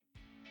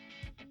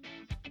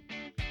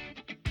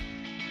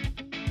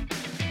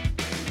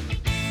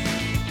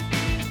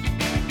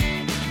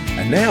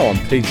Now on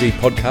PG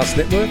Podcast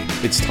Network,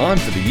 it's time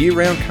for the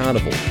Year-Round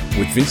Carnival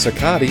with Vince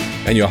Accardi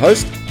and your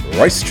host,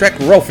 Racetrack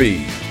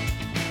Ralphie.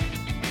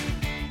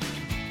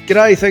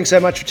 G'day, thanks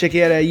so much for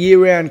checking out our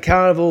Year-Round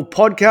Carnival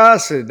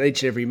podcast. And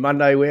each and every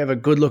Monday we have a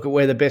good look at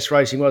where the best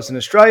racing was in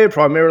Australia,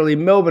 primarily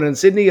Melbourne and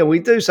Sydney, and we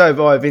do so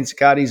via Vince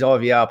Accardi's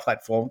IVR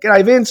platform.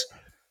 G'day, Vince.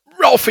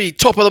 Ralphie,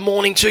 top of the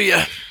morning to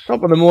you.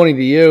 Top of the morning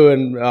to you,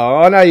 and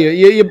I know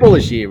you're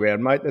bullish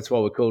year-round, mate. That's why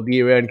we're called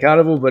Year-Round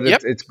Carnival, but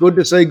Yep. it's good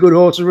to see good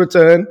horses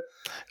return.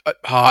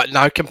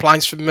 No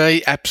complaints from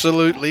me,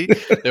 absolutely.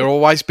 They're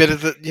always better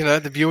than,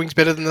 the viewing's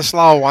better than the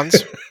slower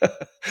ones.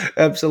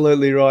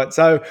 Absolutely right.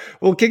 So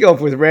we'll kick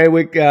off with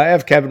Randwick.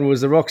 Af Cabin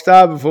was the rock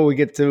star. Before we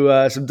get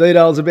to some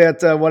details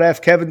about what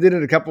Af Cabin did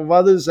and a couple of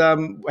others, how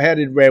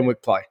did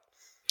Randwick play?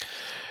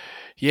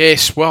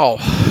 Yes, well,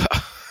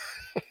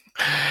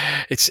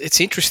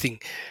 it's interesting.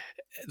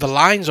 The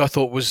lanes, I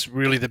thought, was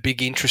really the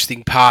big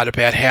interesting part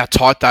about how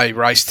tight they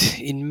raced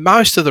in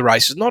most of the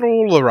races. Not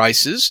all the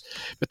races,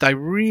 but they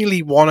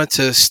really wanted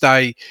to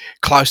stay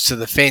close to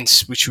the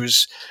fence, which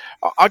was,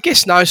 I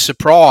guess, no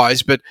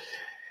surprise, but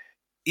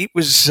it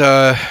was,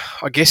 I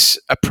guess,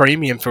 a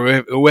premium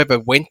for whoever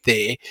went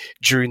there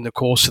during the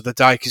course of the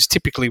day, because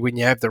typically when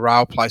you have the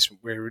rail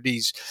placement where it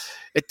is,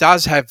 it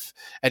does have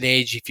an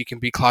edge if you can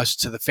be closer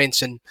to the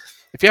fence. And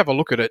if you have a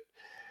look at it,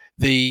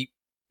 the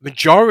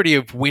majority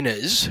of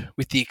winners,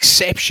 with the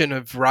exception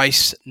of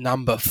race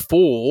number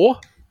 4,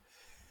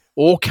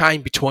 all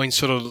came between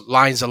sort of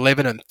lanes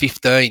 11 and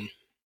 15.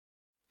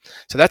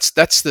 So that's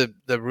the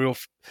real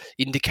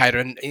indicator.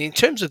 And in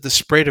terms of the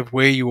spread of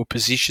where you were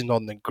positioned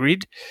on the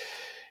grid,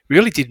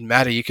 really didn't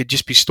matter. You could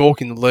just be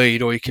stalking the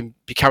lead, or you can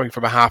be coming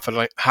from a half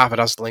a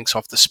dozen lengths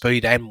off the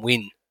speed and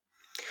win.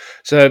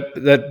 So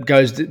that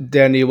goes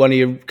down to one of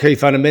your key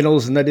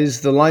fundamentals, and that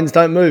is the lanes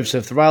don't move. So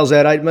if the rail's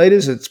out 8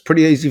 metres, it's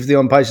pretty easy for the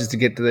on-pacers to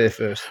get to there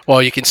first.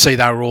 Well, you can see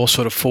they were all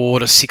sort of 4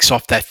 to 6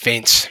 off that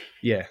fence.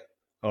 Yeah.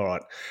 All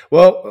right.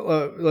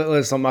 Well,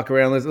 let's not muck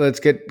around. Let's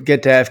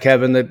get to Af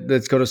Cabin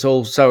that's got us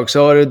all so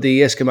excited.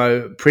 The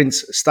Eskimo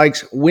Prince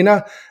Stakes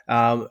winner.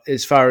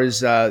 As far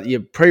as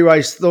your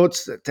pre-race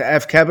thoughts to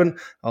Af Cabin,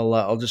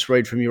 I'll just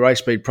read from your race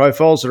speed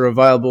profiles that are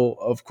available,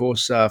 of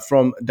course,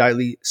 from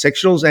Daily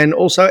Sectionals, and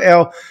also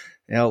our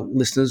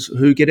listeners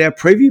who get our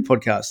preview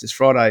podcast this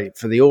Friday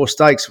for the Orr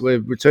Stakes.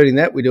 We're returning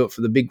that. We do it for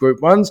the big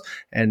group ones,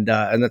 and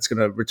that's going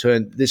to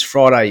return this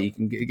Friday. You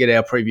can get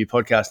our preview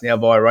podcast now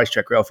via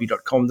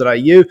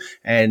racetrackralphie.com.au,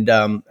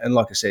 and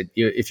like I said,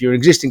 if you're an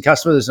existing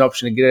customer, there's an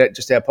option to get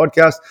just our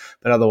podcast,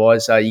 but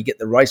otherwise you get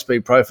the race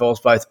speed profiles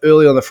both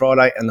early on the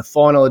Friday and the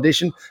final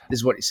edition. This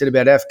is what you said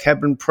about Af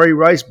Cabin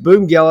pre-race.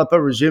 Boom Galloper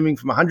resuming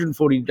from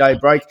 140-day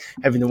break,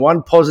 having the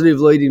one positive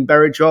lead in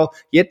Barry Trial,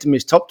 yet to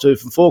miss top 2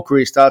 from 4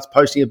 career starts,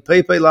 posting a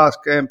PP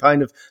last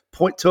campaign of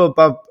 0.2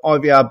 above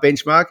IVR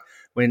benchmark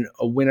when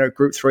a winner at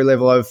Group 3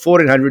 level over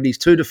 1400. His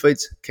 2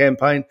 defeats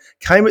campaign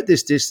came at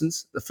this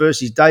distance. The first,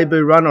 his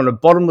debut run on a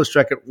bottomless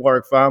track at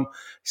Warwick Farm,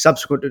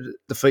 subsequent to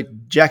defeat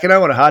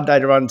Jacquino on a hard day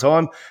to run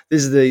time.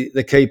 This is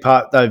the key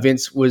part, though,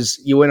 Vince, was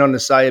you went on to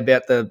say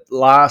about the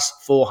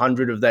last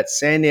 400 of that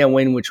Sandown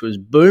win, which was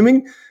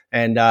booming,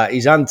 and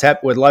he's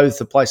untapped. We're loath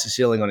to place a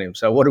ceiling on him.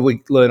 So what did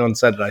we learn on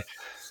Saturday?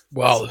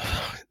 Well,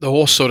 the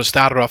horse sort of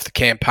started off the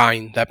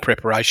campaign, that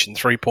preparation,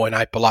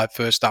 3.8 below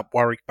first up,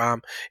 Warwick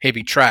Farm,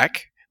 heavy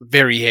track,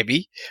 very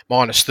heavy,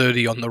 minus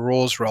 30 on the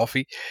Raws,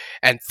 Ralphie,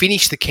 and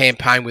finished the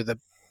campaign with a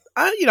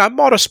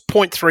modest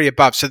 0.3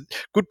 above, so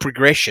good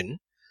progression.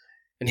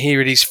 And here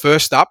it is,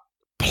 first up,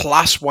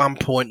 plus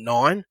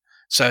 1.9,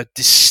 so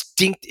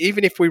distinct.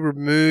 Even if we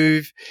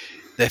remove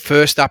the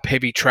first up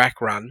heavy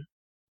track run,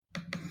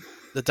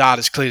 the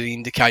data clearly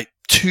indicate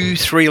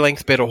 2-3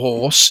 length better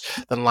horse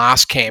than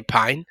last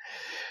campaign,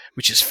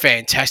 which is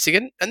fantastic.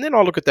 And then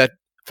I look at that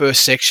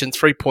first section,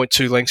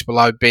 3.2 lengths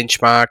below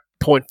benchmark,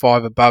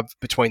 0.5 above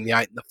between the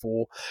 8 and the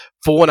 4,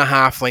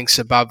 4.5 lengths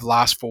above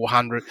last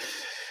 400.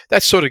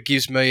 That sort of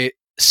gives me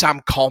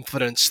some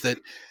confidence that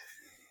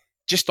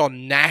just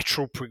on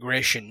natural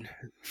progression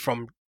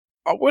from,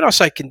 when I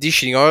say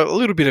conditioning, a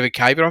little bit of a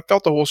caveat, I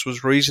felt the horse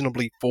was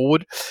reasonably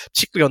forward,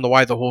 particularly on the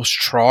way the horse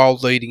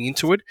trialled leading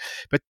into it.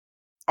 But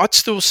I'd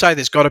still say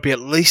there's got to be at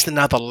least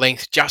another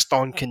length just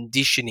on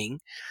conditioning,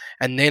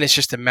 and then it's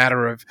just a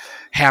matter of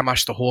how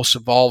much the horse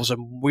evolves.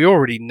 And we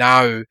already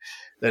know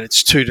that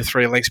it's 2 to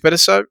 3 lengths better.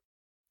 So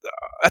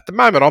at the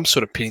moment, I'm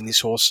sort of pitting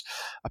this horse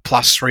a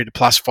 +3 to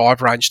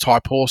 +5 range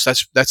type horse.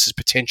 That's his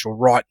potential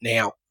right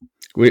now.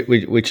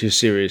 Which is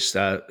serious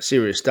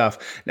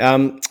stuff.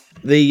 The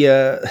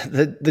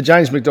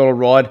James McDonald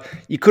ride,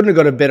 you couldn't have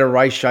got a better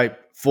race shape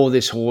for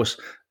this horse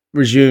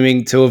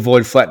resuming to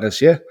avoid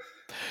flatness, yeah?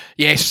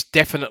 Yes,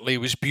 definitely.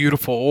 It was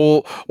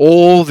beautiful.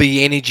 All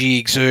the energy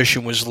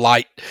exertion was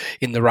late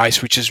in the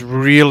race, which is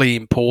really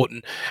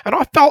important. And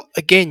I felt,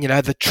 again,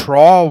 the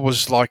trial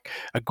was like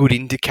a good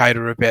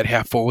indicator about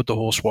how forward the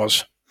horse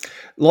was.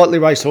 Lightly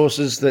raced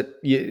horses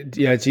that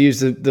to use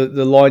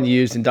the line you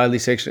used in daily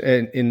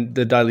section in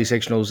the daily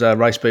sectionals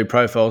race speed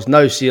profiles,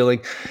 no ceiling.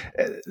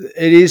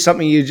 It is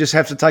something you just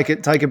have to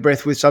take a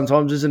breath with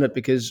sometimes, isn't it?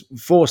 Because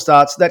 4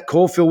 starts, that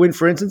Caulfield win,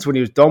 for instance, when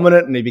he was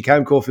dominant and he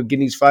became Caulfield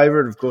Guinea's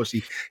favourite. Of course,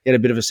 he had a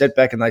bit of a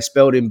setback and they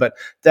spelled him, but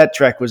that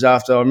track was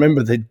after. I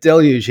remember the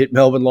deluge hit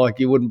Melbourne like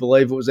you wouldn't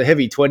believe. It was a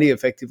heavy 20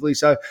 effectively.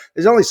 So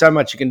there's only so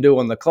much you can do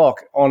on the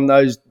clock on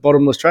those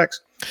bottomless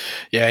tracks.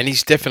 Yeah, and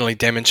he's definitely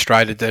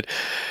demonstrated that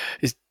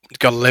he's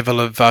got a level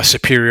of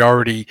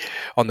superiority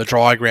on the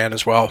dry ground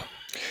as well.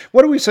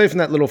 What do we see from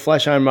that little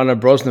flash home run of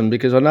Brosnan?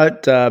 Because I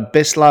note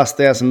best last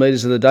 1,000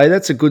 metres of the day.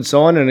 That's a good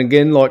sign. And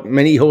again, like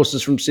many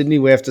horses from Sydney,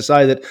 we have to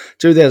say that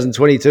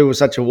 2022 was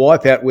such a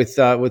wipeout with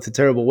the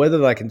terrible weather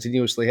they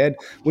continuously had.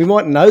 We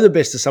might know the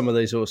best of some of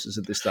these horses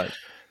at this stage.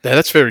 Yeah,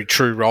 that's very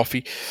true,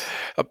 Ralphie.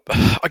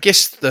 I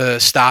guess the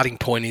starting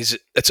point is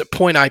it's at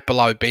 0.8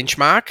 below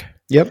benchmark.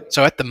 Yep.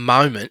 So at the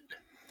moment,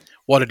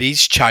 what it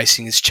is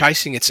chasing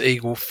its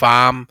Eagle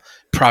Farm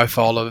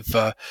profile of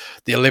the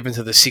 11th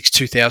of the 6th,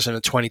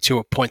 2022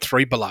 at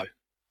 0.3 below.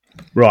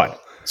 Right.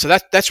 So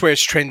that's where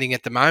it's trending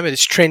at the moment.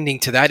 It's trending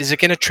to that. Is it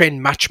going to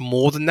trend much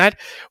more than that?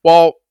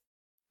 Well,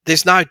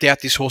 there's no doubt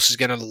this horse is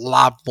going to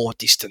love more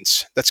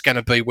distance. That's going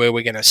to be where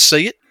we're going to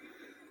see it.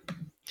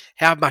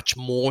 How much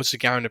more is it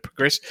going to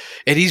progress?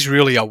 It is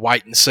really a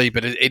wait and see,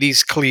 but it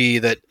is clear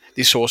that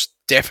this horse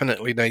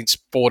definitely needs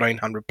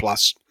 1,400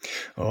 plus.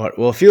 All right.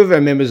 Well, a few of our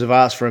members have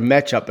asked for a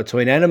matchup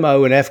between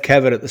Animo and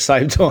AFCABIT at the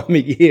same time of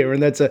year,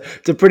 and it's a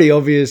pretty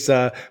obvious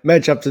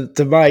matchup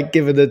to make,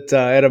 given that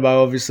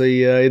Animo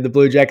obviously in the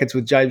Blue Jackets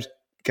with James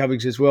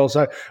Cummings as well.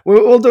 So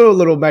we'll do a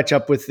little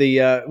matchup with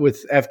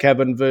with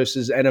AFCABIT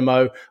versus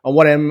Animo on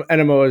what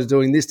Animo was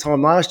doing this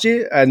time last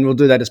year, and we'll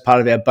do that as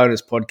part of our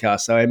bonus podcast.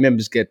 So our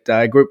members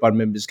Group 1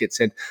 members get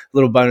sent a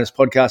little bonus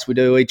podcast we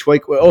do each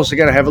week. We're also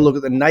going to have a look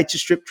at the Nature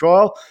Strip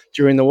trial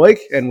during the week,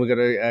 and we've got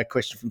a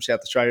question from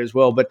South Australia as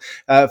well. But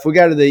if we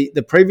go to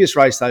the previous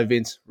race though,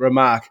 Vince,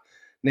 Remark.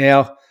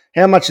 Now,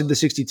 how much did the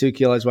 62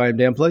 kilos weigh him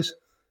down, please?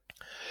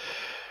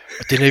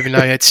 I didn't even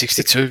know he had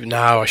 62.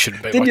 No, I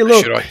shouldn't be. Did you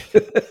look? Should I?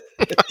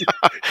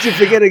 Did you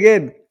forget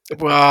again?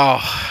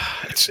 Well,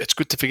 it's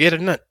good to forget,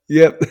 isn't it?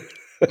 Yep.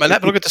 Man,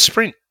 have a look at the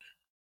sprint.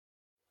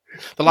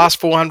 The last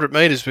 400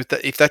 metres,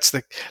 if that's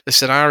the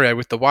scenario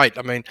with the weight,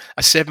 I mean,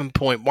 a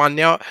 7.1.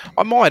 Now,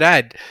 I might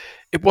add,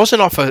 it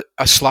wasn't off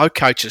a slow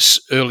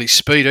coach's early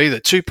speed either.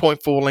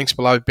 2.4 lengths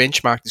below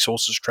benchmark, this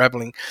horse was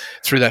travelling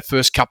through that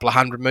first couple of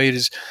 100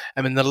 metres.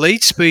 I mean, the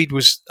lead speed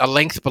was a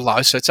length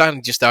below, so it's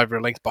only just over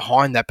a length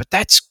behind that, but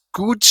that's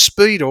good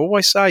speed. I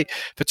always say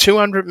for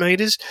 200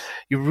 metres,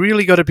 you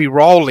really got to be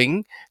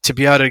rolling to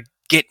be able to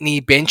get near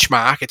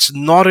benchmark. It's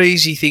not an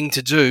easy thing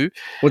to do.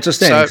 What's a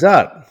standing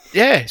start?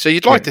 Yeah, so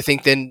you'd like to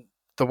think then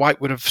the weight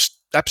would have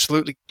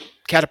absolutely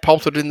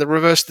catapulted in the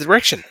reverse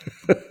direction.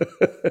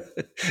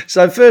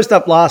 So first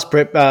up last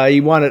prep, he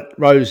won at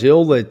Rose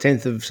Hill the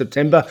 10th of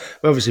September.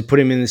 We obviously put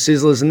him in the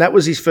Sizzlers, and that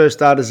was his first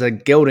start as a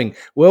gelding.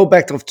 Well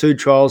backed off 2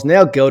 trials,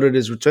 now gelded,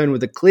 has returned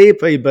with a clear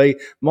PB,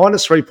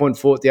 minus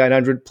 3.4 at the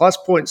 800, plus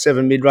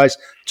 0.7 mid-race,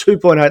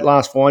 2.8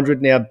 last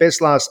 400. Now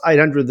best last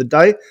 800 of the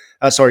day.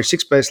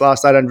 6 best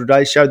last 800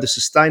 days, showed the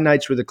sustained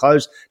nature of the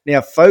close.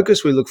 Now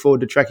focus, we look forward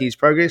to tracking his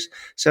progress.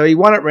 So he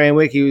won at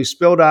Randwick. He was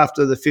spelled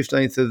after the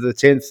 15th of the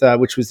 10th,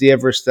 which was the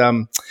Everest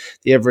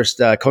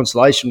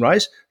consolation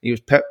race. He was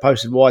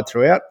posted wide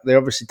throughout. They're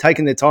obviously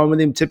taking their time with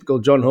him, typical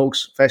John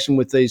Hawkes fashion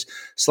with these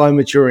slow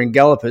maturing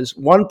gallopers.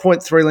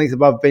 1.3 length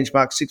above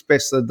benchmark, 6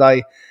 best of the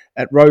day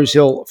at Rose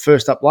Hill,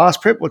 first up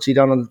last prep. What's he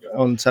done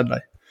on Saturday?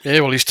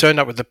 Yeah, well, he's turned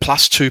up with a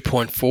plus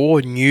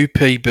 2.4, new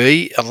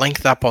PB, a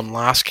length up on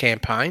last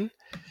campaign,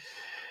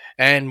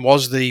 and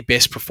was the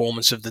best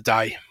performance of the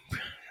day.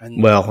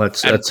 And,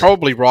 that's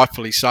probably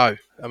rightfully so.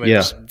 I mean,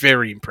 It's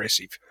very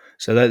impressive.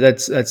 So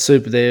that's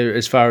super there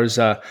as far as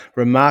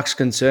Remark's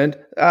concerned.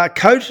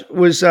 Coat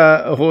was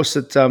a horse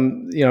that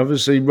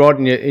obviously right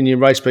in your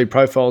race speed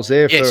profiles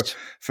there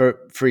for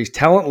his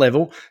talent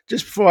level.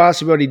 Just before I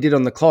ask you what he did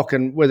on the clock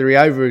and whether he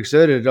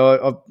overexerted,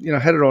 I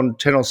had it on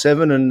Channel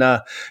 7 and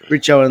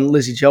Richo and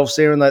Lizzie Chelfs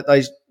there, and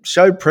they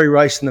showed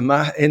pre-race in the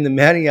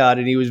mounting yard,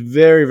 and he was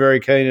very, very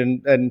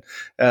keen. And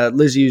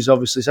Lizzie, who's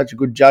obviously such a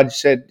good judge,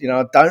 said,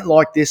 I don't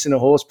like this in a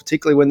horse,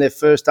 particularly when they're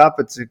first up.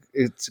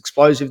 It's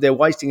explosive. They're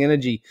wasting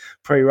energy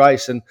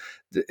pre-race. And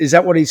is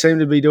that what he seemed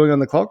to be doing on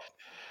the clock?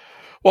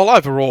 Well,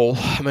 overall,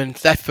 I mean,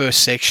 that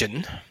first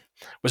section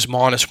was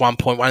minus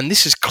 1.1. And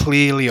this is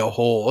clearly a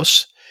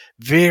horse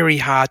very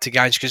hard to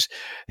gauge because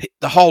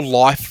the whole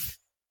life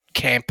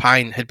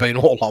campaign had been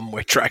all on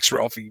wet tracks,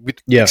 Ralphie, with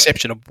the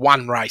exception of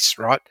one race,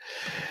 right?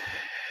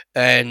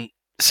 And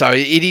so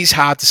it is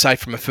hard to say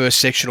from a first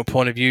sectional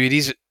point of view.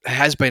 It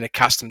has been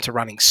accustomed to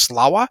running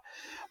slower.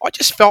 I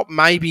just felt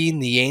maybe in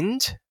the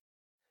end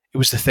it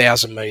was the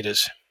 1,000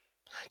 metres.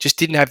 Just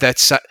didn't have that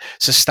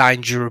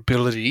sustained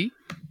durability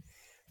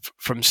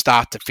from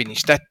start to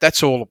finish.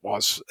 That's all it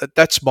was.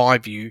 That's my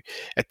view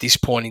at this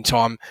point in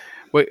time.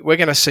 we're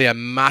going to see a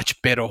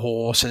much better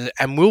horse,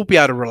 and we'll be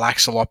able to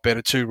relax a lot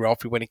better too,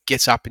 Ralphie, when it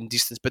gets up in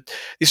distance. But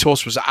this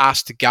horse was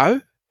asked to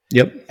go.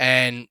 Yep.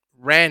 And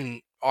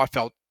ran, I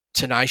felt,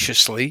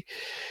 tenaciously.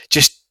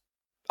 Just,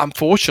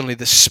 unfortunately,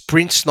 the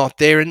sprint's not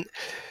there. And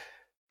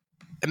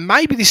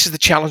maybe this is the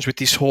challenge with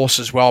this horse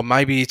as well.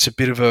 Maybe it's a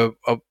bit of a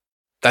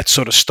that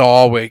sort of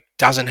style where it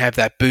doesn't have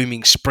that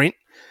booming sprint.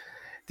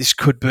 This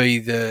could be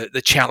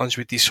the challenge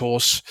with this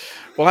horse.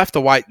 We'll have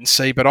to wait and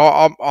see, but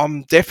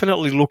I'm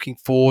definitely looking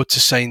forward to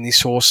seeing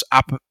this horse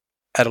up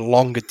at a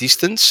longer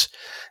distance.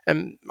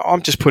 And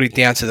I'm just putting it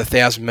down to the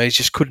 1,000 metres.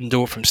 Just couldn't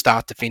do it from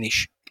start to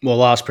finish. Well,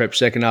 last prep,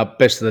 second up,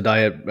 best of the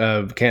day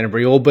at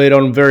Canterbury, albeit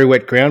on very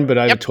wet ground, but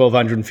over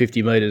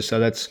 1,250 metres. So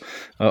that's,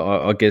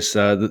 I guess,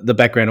 the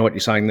background of what you're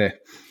saying there.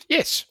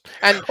 Yes,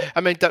 and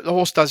I mean the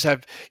horse does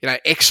have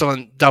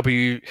excellent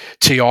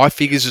WTI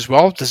figures as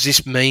well. Does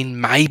this mean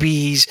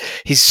maybe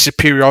his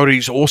superiority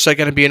is also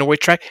going to be in a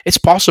wet track? It's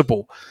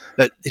possible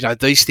that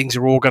these things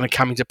are all going to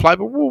come into play,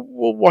 but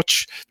we'll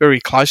watch very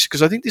closely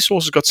because I think this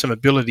horse has got some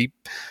ability.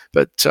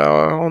 But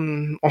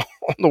on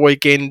the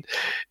weekend,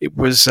 it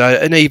was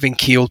an even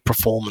keeled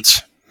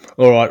performance.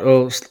 All right,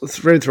 well,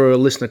 through a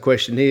listener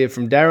question here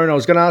from Darren. I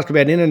was going to ask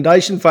about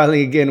Inundation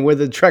failing again,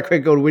 whether the track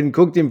record win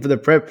cooked him for the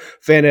prep.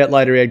 Found out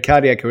later he had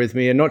cardiac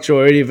arrhythmia. Not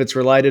sure any of it's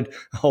related.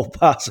 I'll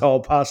pass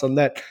on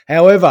that.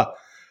 However,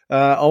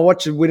 I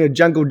watched the winner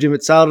Jungle Gym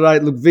at sale today.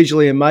 It looked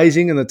visually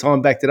amazing and the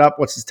time backed it up.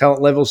 What's his talent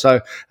level?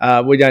 So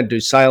we don't do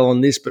sale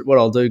on this, but what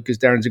I'll do, because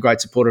Darren's a great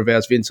supporter of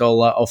ours, Vince,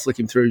 I'll flick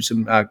him through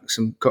some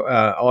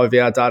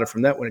IVR data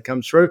from that when it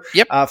comes through.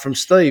 Yep. From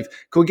Steve,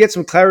 could we get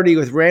some clarity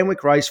with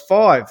Randwick Race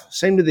 5?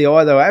 Seemed to the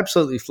eye they were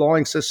absolutely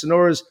flying, so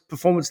Sonora's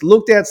performance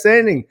looked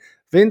outstanding.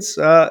 Vince,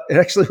 it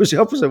actually was the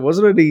opposite,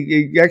 wasn't it?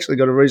 He actually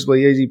got a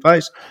reasonably easy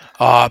pace.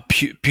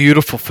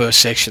 Beautiful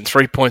first section,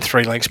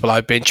 3.3 lengths below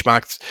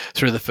benchmark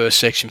through the first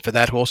section for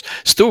that horse.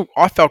 Still,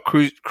 I felt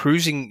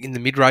cruising in the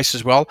mid-race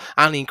as well,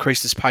 only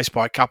increased his pace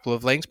by a couple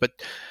of lengths, but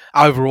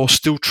overall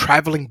still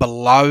travelling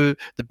below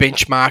the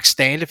benchmark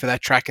standard for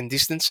that track and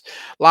distance.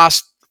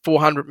 Last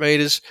 400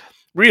 metres,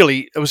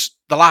 really, it was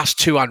the last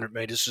 200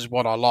 metres is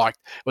what I liked.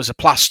 It was a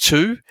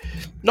 +2.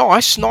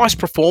 Nice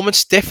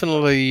performance,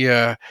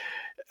 definitely...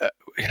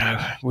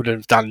 wouldn't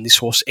have done this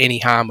horse any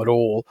harm at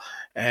all.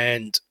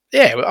 And,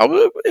 yeah,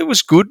 it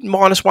was good,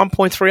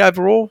 -1.3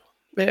 overall.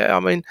 Yeah, I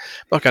mean,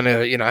 not going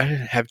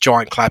to, have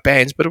giant clap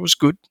hands, but it was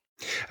good.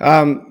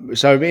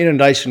 So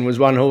Inundation was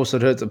one horse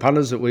that hurt the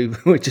punters that we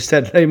just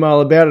had an email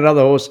about.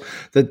 Another horse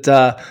that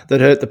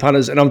hurt the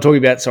punters, and I'm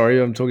talking about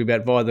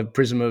via the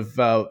prism of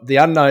the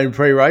unknown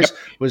pre-race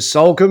was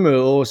Solcombe,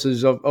 who horse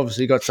has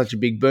obviously got such a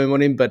big boom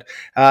on him, but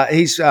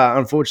he's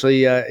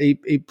unfortunately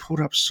he put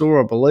up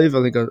sore, I believe.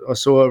 I think I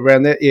saw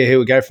around there. Yeah, here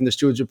we go from the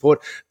Stewards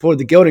report.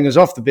 The gelding was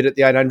off the bit at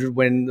the 800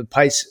 when the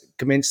pace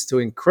commenced to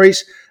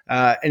increase.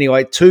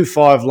 Anyway,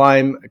 2-5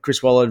 lame.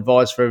 Chris Waller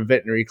advised for a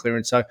veterinary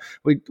clearance. So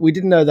we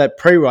didn't know that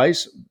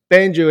pre-race.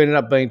 Banjo ended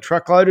up being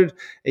truckloaded.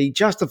 He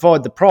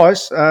justified the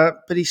price,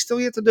 but he's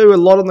still yet to do a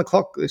lot on the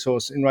clock, this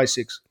horse, in race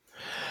 6.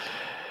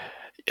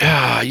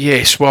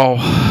 Yes, well,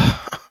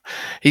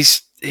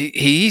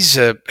 he is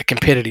a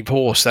competitive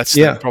horse. That's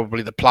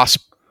probably the plus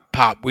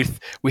part with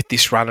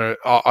this runner.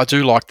 I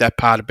do like that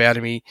part about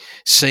him. He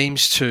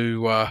seems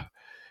to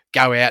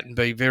go out and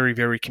be very,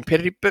 very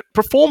competitive. But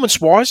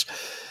performance-wise,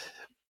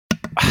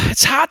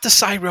 it's hard to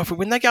say, Ralphie.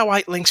 When they go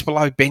 8 lengths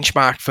below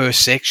benchmark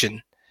first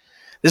section,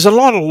 there's a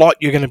lot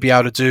you're going to be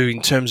able to do in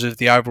terms of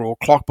the overall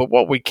clock. But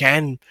what we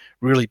can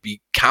really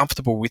be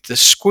comfortable with, the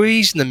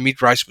squeeze in the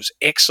mid-race was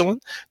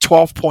excellent.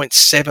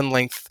 12.7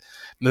 length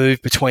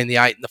move between the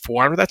 8 and the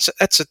 400. That's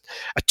a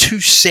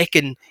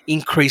 2-second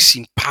increase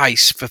in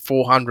pace for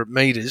 400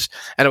 metres.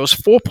 And it was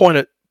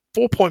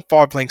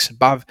 4.5 lengths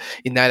above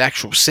in that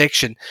actual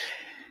section.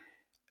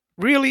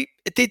 Really,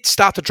 it did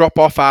start to drop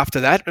off after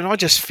that, and I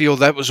just feel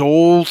that was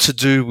all to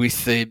do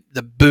with the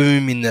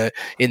boom in the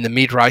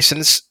mid race,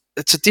 and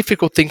it's a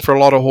difficult thing for a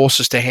lot of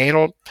horses to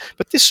handle.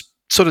 But this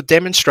sort of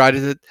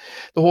demonstrated that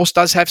the horse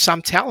does have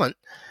some talent.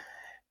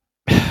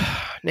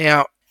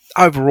 Now,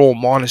 overall,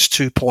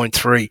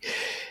 -2.3.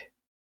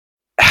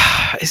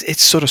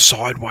 It's sort of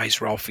sideways,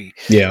 Ralphie.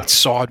 Yeah, it's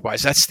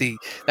sideways. That's the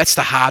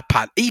hard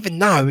part. Even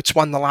though it's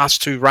won the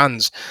last 2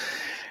 runs.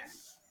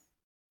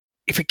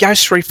 If it goes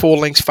 3-4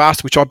 lengths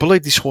faster, which I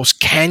believe this horse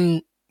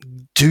can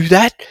do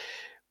that,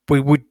 we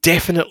would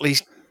definitely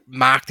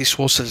mark this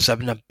horse as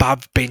an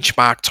above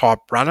benchmark type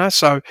runner.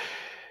 So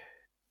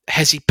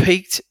has he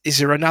peaked? Is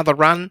there another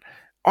run?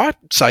 I'd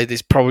say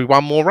there's probably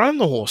one more run on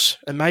the horse,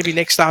 and maybe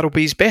next start will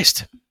be his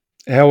best.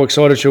 How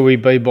excited should we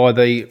be by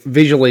the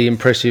visually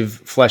impressive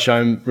Flash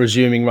Home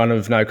resuming run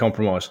of No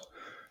Compromise?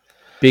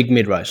 Big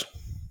mid-race.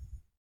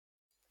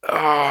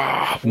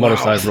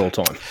 Modest overall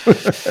time.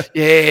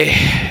 Yeah,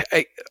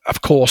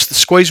 of course. The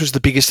squeeze was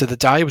the biggest of the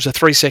day. It was a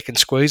 3-second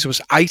squeeze. It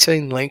was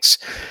 18 lengths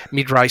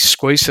mid-race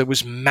squeeze. So it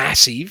was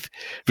massive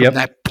from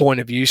that point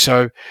of view.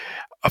 So,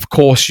 of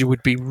course, you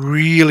would be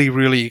really,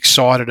 really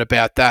excited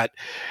about that.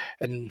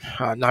 And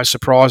no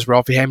surprise,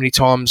 Ralphie, how many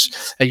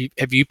times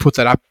have you put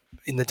that up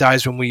in the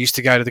days when we used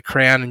to go to the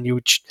Crown and you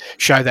would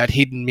show that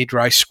hidden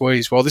mid-race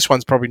squeeze. Well, this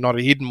one's probably not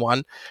a hidden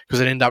one because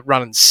it ended up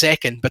running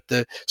second, but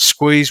the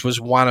squeeze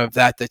was one of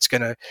that's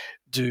going to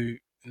do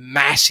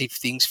massive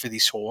things for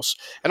this horse.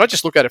 And I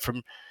just look at it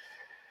from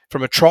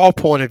a trial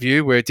point of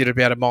view, where it did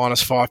about a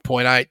minus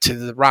 5.8 to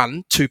the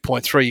run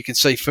 2.3. You can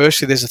see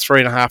firstly there's a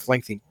 3.5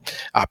 length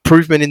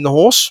improvement in the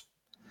horse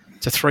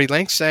to 3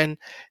 lengths, and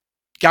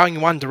going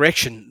in one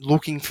direction,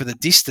 looking for the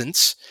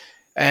distance,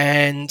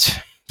 and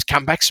it's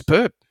come back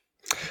superb.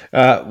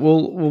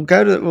 We'll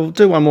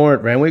do one more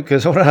at Randwick,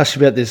 because I want to ask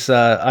you about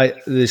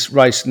this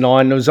race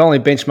 9. It was only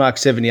benchmark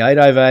 78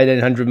 over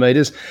 1,800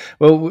 metres.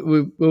 Well,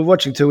 we were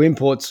watching two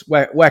imports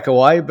whack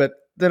away, but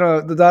then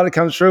the data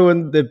comes through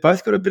and they've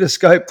both got a bit of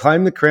scope.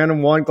 Claim the Crown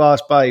and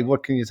Wineglass Bay.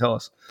 What can you tell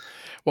us?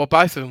 Well,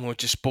 both of them were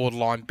just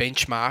borderline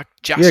benchmark.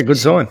 Good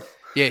sign.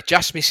 Yeah,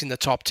 just missing the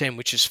top 10,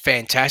 which is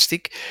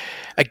fantastic.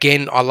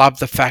 Again, I love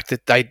the fact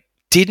that they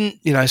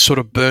didn't, sort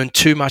of burn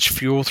too much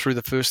fuel through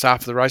the first half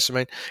of the race. I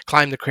mean,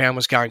 Claim the Crown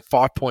was going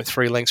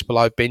 5.3 lengths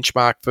below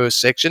benchmark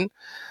first section.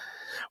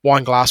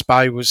 Wineglass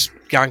Bay was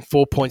going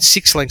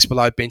 4.6 lengths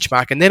below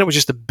benchmark, and then it was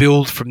just a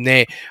build from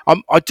there.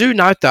 I do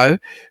note, though,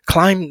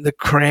 Claim the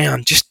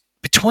Crown, just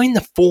between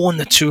the 4 and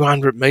the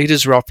 200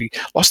 metres, Roffy,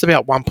 lost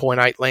about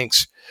 1.8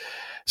 lengths.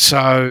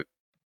 So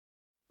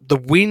the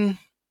win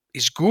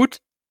is good,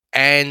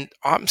 and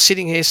I'm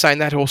sitting here saying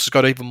that horse has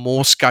got even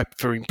more scope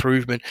for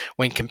improvement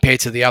when compared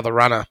to the other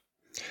runner.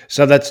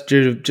 So that's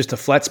due to just a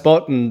flat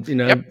spot, and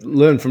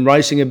learn from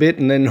racing a bit,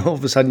 and then all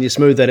of a sudden you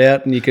smooth that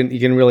out, and you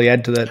can really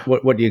add to that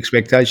what your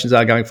expectations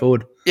are going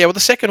forward. Yeah, well, the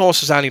second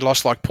horse has only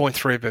lost like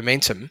 0.3 of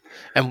momentum,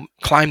 and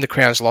Claim the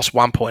Crown's lost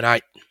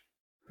 1.8.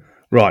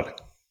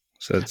 Right.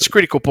 So it's a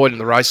critical point in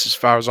the race as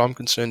far as I'm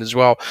concerned as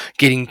well.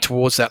 Getting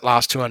towards that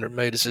last 200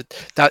 metres,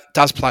 that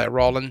does play a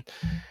role. And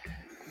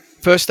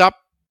first up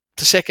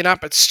to second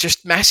up, it's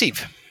just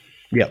massive.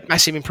 Yeah,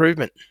 massive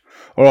improvement.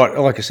 All right,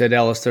 like I said,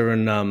 Alistair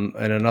and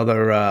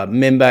another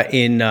member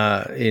in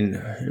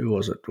who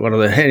was it?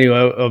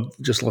 Anyway, I've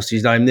just lost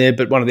his name there,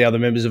 but one of the other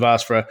members have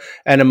asked for a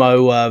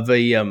Animo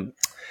v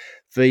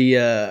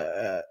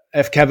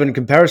F Cavern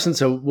comparison,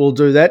 so we'll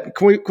do that.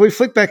 Can we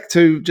flick back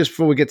to, just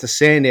before we get to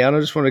Sandown? I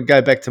just want to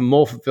go back to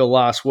Morphettville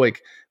last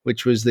week,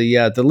 which was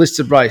the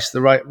listed race,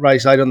 the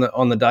race 8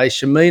 on the day.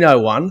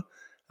 Shimino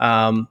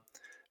won.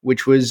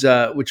 Which was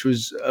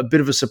a bit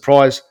of a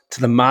surprise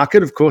to the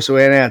market. Of course, we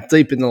went out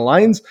deep in the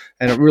lanes,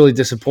 and it really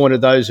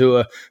disappointed those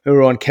who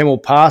were on Camel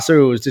Passer,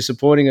 who was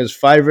disappointing as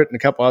favourite, and a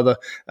couple other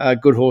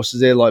good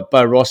horses there like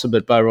Bo Rosser,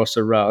 but Bo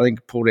Rosser I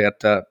think pulled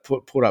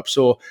up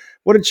sore.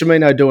 What did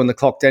Shimino do on the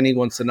clock? Danny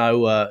wants to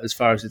know as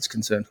far as it's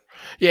concerned.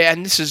 Yeah,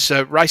 and this is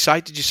race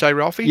 8. Did you say,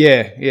 Ralphie?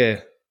 Yeah.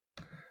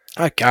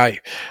 Okay,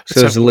 so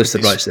there's a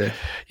listed race there.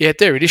 Yeah,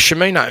 there it is.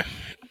 Shimino.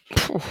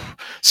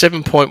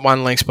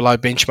 7.1 lengths below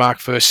benchmark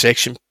first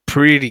section,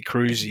 pretty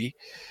cruisy.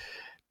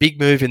 Big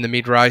move in the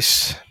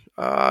mid-race,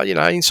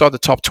 inside the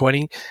top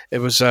 20. It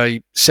was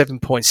a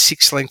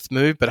 7.6 length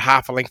move, but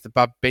half a length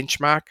above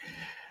benchmark.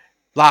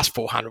 Last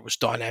 400 was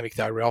dynamic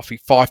though, Ralphie,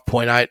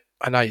 5.8.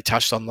 I know you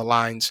touched on the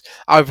lanes.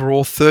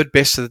 Overall, third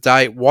best of the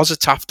day. It was a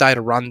tough day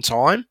to run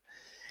time,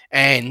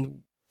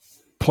 and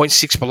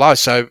 0.6 below,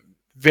 so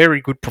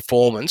very good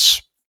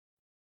performance.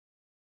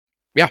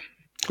 Yeah.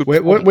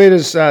 Where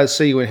does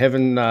See You in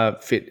Heaven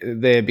fit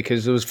there?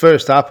 Because it was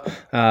first up.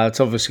 It's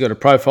obviously got a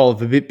profile of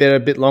a bit better, a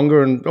bit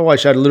longer, and always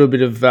showed a little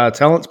bit of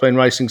talent. It's been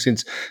racing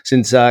since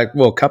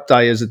Cup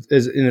Day as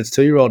in its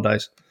 2-year-old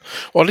days.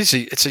 Well,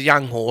 it's a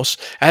young horse.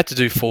 I had to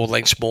do 4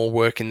 lengths more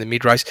work in the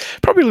mid race.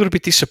 Probably a little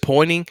bit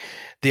disappointing.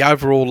 The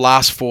overall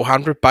last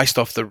 400, based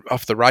off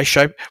the race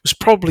shape, was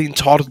probably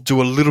entitled to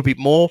do a little bit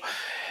more.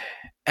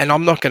 And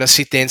I'm not going to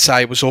sit there and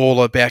say it was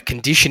all about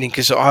conditioning,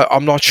 because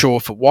I'm not sure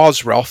if it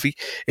was, Ralphie.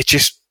 It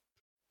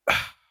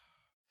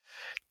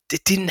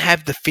didn't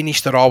have the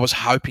finish that I was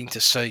hoping to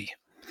see.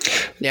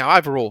 Now,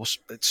 overall,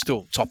 it's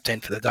still top 10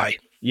 for the day.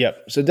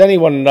 Yep. So Danny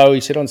wanted to know,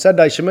 he said, on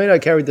Saturday, Shimino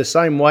carried the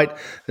same weight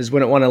as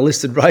when it won a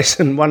listed race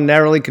and won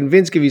narrowly.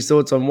 Convinced, give his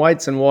thoughts on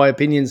weights and why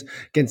opinions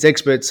against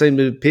experts seem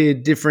to appear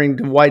differing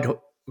to weight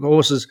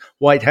horses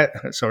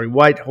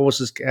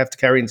have to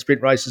carry in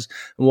sprint races,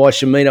 and why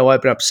Shimino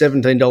opened up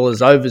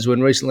 $17 overs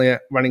when recently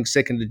running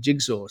second to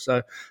Jigsaw. So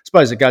I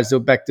suppose it goes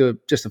back to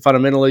just a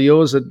fundamental of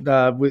yours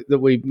that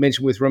we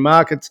mentioned with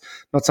Remark. It's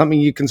not something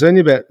you concern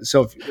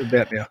yourself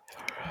about now.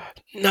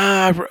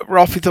 No,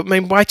 Ralphie, I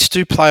mean, weights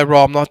do play a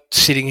role. I'm not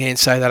sitting here and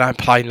saying they don't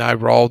play no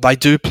role. They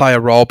do play a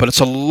role, but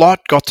it's a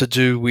lot got to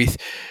do with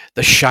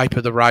the shape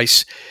of the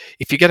race.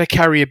 If you're going to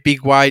carry a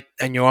big weight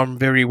and you're on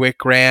very wet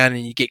ground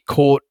and you get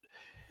caught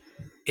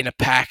in a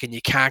pack and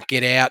you can't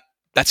get out,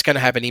 that's going to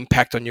have an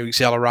impact on your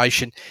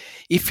acceleration.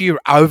 If you're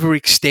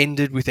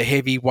overextended with a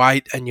heavy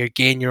weight and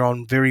you're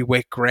on very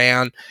wet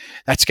ground,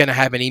 that's going to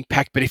have an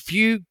impact. But if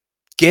you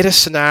get a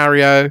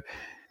scenario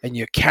and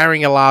you're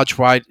carrying a large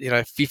weight,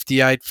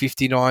 58,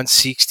 59,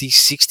 60,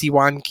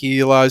 61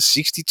 kilos,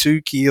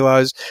 62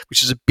 kilos,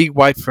 which is a big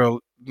weight for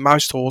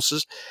most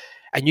horses,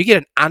 and you get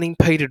an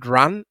unimpeded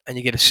run and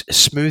you get a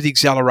smooth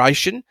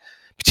acceleration,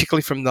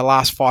 particularly from the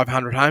last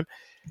 500 home,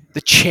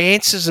 the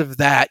chances of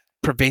that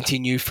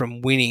preventing you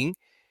from winning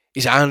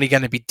is only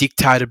going to be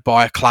dictated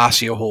by a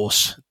classier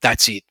horse.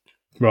 That's it.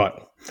 Right.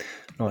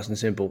 Nice and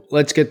simple.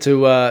 Let's get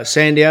to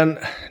Sandown.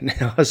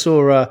 Now, I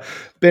saw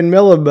Ben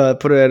Mellum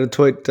put out a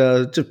tweet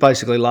just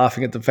basically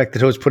laughing at the fact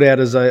that it was put out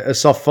as a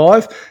soft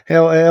 5.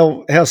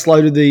 How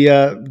slow did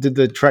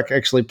the track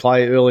actually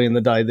play early in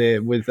the day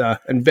there with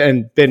and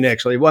Ben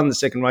actually won the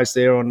second race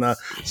there on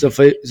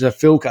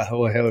Zafilka,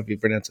 or however you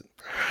pronounce it.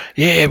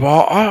 Yeah,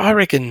 well, I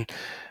reckon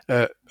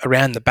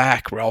around the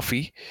back,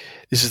 Ralphie,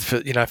 this is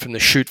for, from the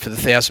chute for the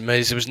 1,000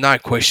 metres, there was no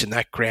question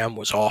that ground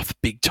was off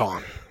big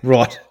time.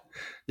 Right.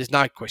 There's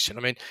no question.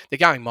 I mean, they're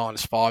going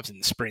 -5s in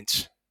the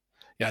sprints.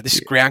 This is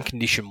ground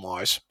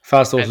condition-wise.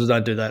 Fast horses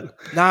don't do that.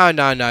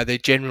 No. They're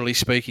generally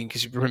speaking,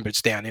 because remember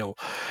it's downhill.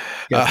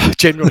 Yep.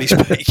 Generally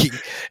speaking,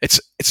 it's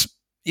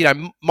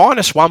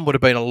 -1 would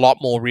have been a lot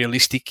more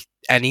realistic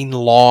and in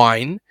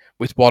line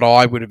with what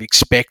I would have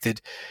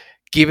expected,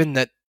 given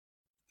that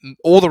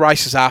all the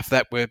races after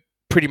that were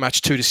pretty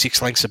much 2 to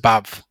 6 lengths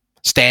above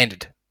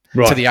standard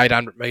to the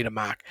 800 metre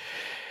mark.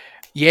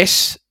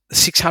 Yes, the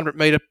 600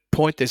 metre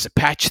point, there's a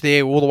patch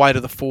there all the way to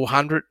the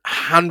 400.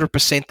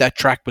 100% that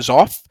track was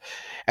off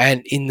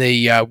and in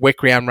the wet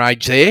ground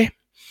range there.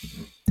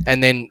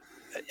 And then,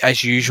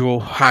 as usual,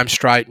 home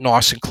straight,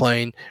 nice and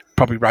clean,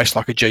 probably raced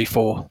like a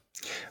G4.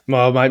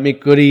 My mate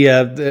Mick Goody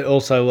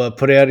also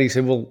put out, he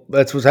said, well,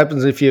 that's what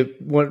happens if you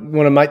want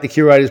to make the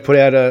curators put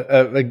out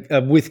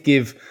a with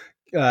give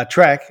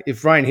track.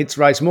 If rain hits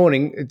race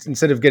morning,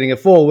 instead of getting a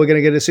 4, we're going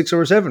to get a 6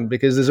 or a 7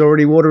 because there's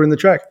already water in the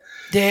track.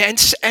 Yeah,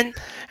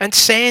 and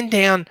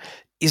Sandown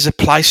is a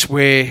place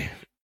where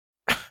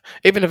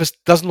even if it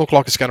doesn't look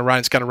like it's going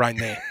to rain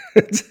there.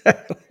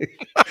 Exactly.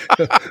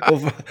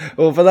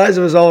 well, for those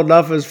of us old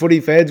enough as footy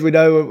fans, we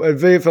know at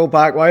VFL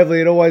Park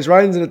Waverley it always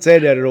rains, and at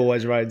Sandown it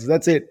always rains.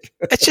 That's it.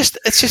 It's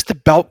just the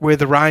belt where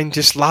the rain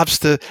just loves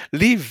to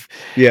live.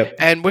 Yeah,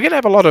 and we're going to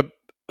have a lot of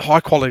high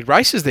quality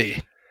races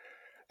there.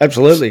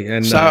 Absolutely,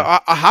 and so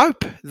I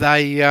hope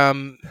they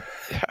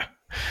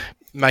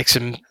make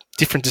some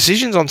different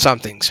decisions on some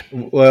things.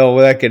 Well,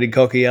 without getting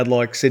cocky,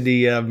 unlike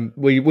Sydney,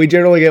 we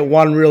generally get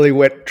one really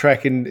wet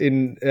track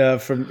in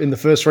the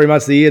first 3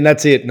 months of the year, and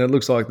that's it. And it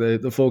looks like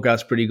the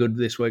forecast's pretty good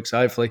this week. So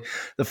hopefully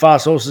the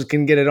fast horses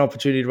can get an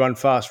opportunity to run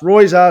fast.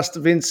 Roy's asked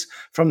Vince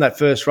from that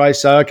first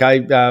race, so okay,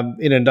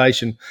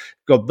 Inundation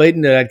got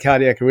beaten. It had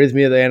cardiac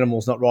arrhythmia. The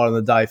animal's not right on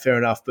the day, fair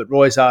enough. But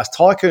Roy's asked,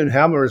 Tycoon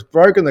Hammer has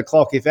broken the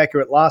clock if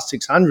accurate last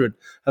 600.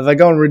 Have they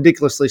gone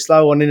ridiculously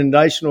slow on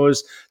Inundation, or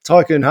is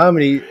Tycoon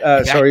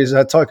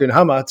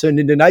Hammer turned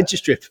into Nature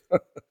Strip?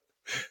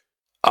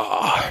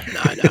 Oh,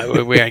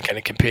 no, we ain't going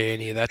to compare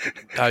any of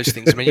those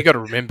things. I mean, you've got to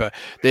remember,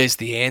 there's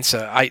the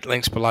answer, 8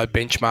 lengths below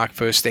benchmark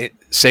first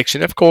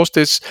section. Of course,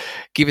 there's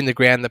given the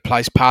ground that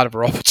plays part of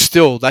her off, but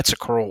still, that's a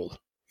crawl.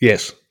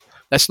 Yes.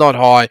 That's not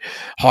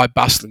high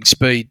bustling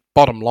speed.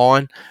 Bottom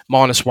line,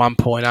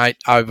 -1.8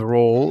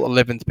 overall,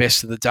 11th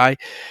best of the day.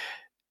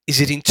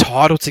 Is it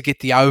entitled to get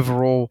the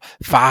overall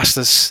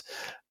fastest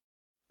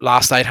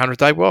last 800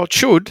 day? Well, it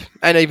should,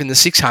 and even the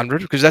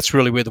 600, because that's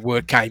really where the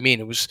work came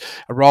in. It was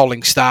a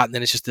rolling start, and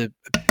then it's just a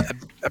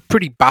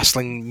pretty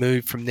bustling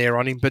move from there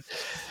on in. But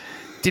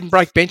didn't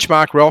break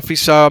benchmark, Ralphie,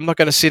 so I'm not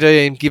going to sit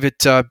here and give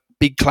it a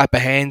big clap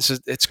of hands.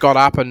 It's got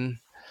up, and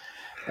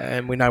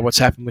we know what's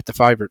happened with the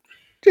favourite.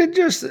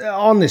 Just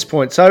on this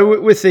point, so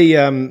with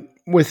the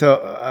with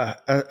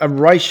a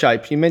race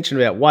shape, you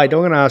mentioned about weight. I'm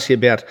going to ask you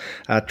about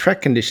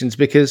track conditions,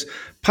 because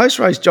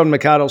post-race John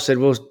McArdle said,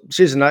 well,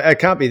 it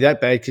can't be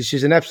that bad because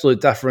she's an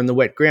absolute duffer in the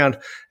wet ground,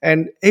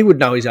 and he would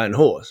know his own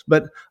horse.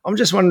 But I'm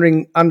just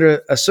wondering,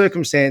 under a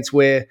circumstance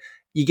where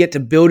you get to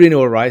build into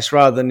a race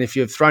rather than if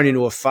you're thrown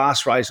into a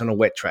fast race on a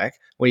wet track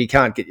where you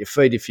can't get your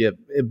feet if you're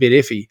a bit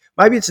iffy,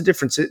 maybe it's a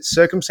different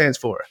circumstance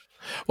for her.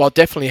 Well, it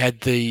definitely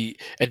had the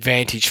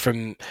advantage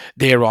from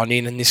there on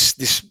in, and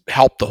this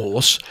helped the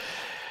horse.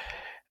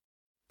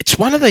 It's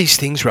one of these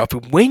things, Ralph,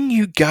 when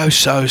you go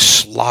so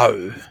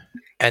slow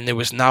and there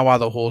was no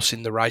other horse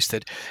in the race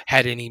that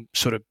had any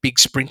sort of big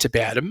sprint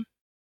about him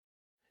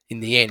in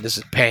the end as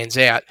it pans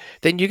out,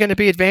 then you're going to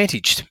be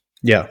advantaged.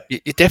 Yeah.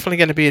 You're definitely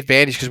going to be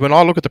advantaged, because when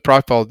I look at the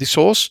profile of this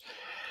horse,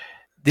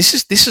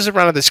 this is a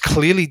runner that's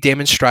clearly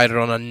demonstrated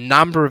on a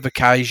number of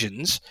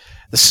occasions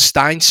the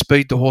sustained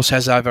speed the horse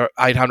has over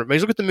 800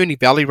 metres. Look at the Moonee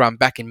Valley run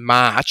back in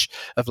March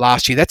of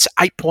last year. That's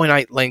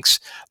 8.8 lengths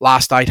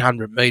last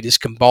 800 metres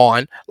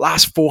combined.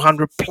 Last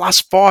 400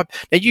 plus 5.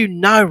 Now, you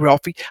know,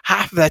 Ralphie,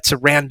 half of that's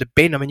around the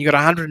bend. I mean, you've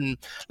got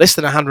less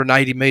than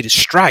 180 metres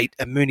straight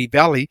at Moonee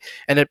Valley,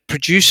 and it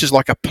produces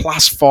like a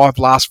plus 5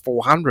 last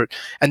 400.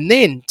 And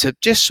then to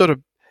just sort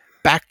of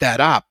back that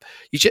up,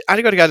 you just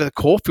only got to go to the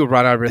Caulfield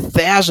run over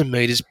 1,000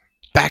 metres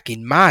back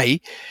in May,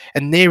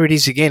 and there it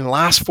is again.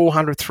 Last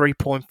 400,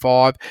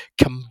 3.5,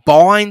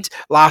 combined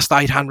last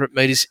 800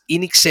 metres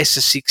in excess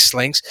of 6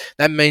 lengths.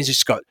 That means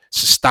it's got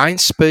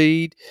sustained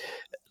speed,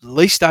 at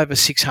least over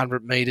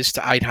 600 metres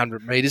to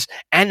 800 metres,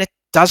 and it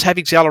does have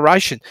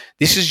acceleration.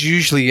 This is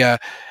usually a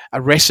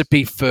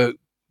recipe for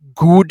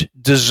good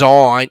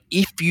design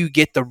if you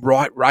get the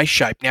right race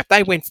shape. Now, if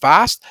they went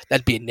fast,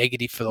 that'd be a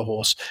negative for the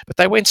horse. But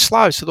they went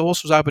slow, so the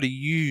horse was able to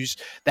use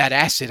that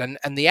asset.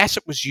 And the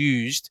asset was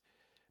used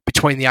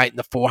between the 8 and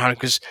the 400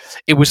 because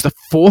it was the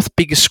fourth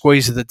biggest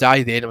squeeze of the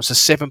day there. And it was a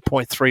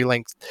 7.3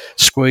 length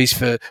squeeze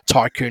for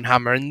Tycoon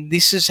Hummer. And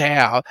this is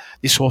how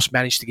this horse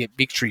managed to get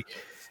victory.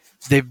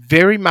 They're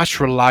very much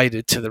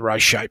related to the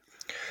race shape.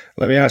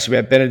 Let me ask you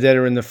about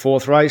Benedetta in the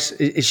fourth race.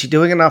 Is she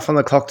doing enough on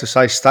the clock to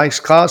say stakes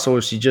class, or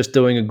is she just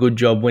doing a good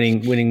job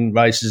winning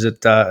races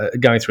at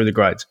going through the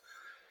grades?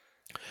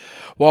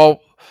 Well,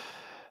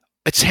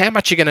 it's how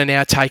much you're going to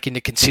now take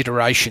into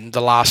consideration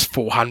the last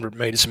 400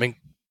 metres. I mean,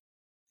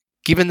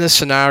 given the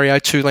scenario,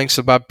 2 lengths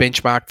above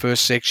benchmark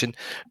first section,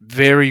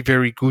 very,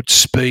 very good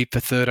speed for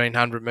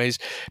 1,300 metres.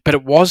 But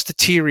it was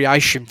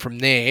deterioration from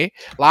there.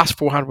 Last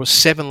 400 was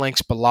 7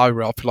 lengths below,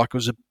 Ralph. Like, it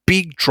was a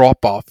big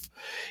drop-off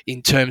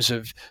in terms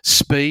of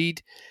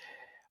speed.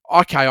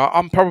 Okay,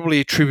 I'm probably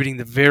attributing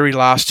the very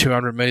last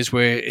 200 metres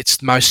where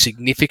it's most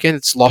significant.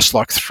 It's lost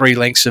like 3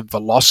 lengths of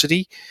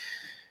velocity.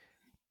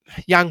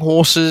 Young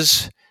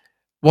horses,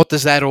 what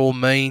does that all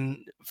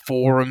mean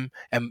for them?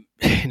 And,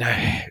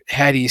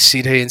 how do you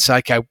sit here and say,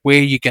 okay, where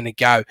are you going to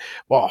go?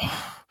 Well,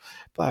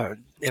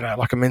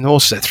 the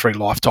horses had 3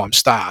 lifetime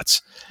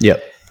starts.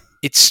 Yep.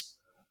 Its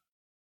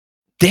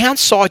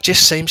downside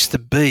just seems to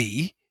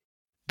be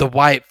the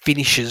way it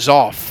finishes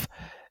off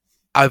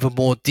over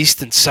more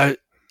distance. So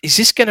is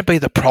this going to be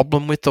the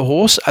problem with the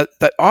horse?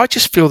 I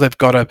just feel they've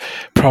got to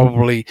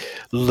probably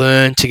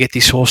learn to get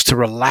this horse to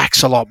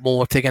relax a lot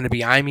more if they're going to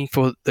be aiming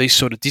for these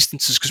sort of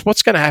distances. Because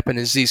what's going to happen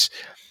is this.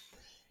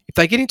 If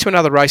they get into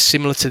another race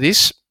similar to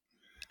this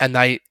and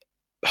they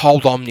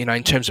hold on,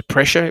 in terms of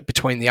pressure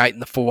between the 8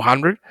 and the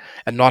 400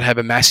 and not have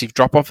a massive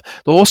drop-off,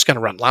 the horse is going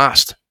to run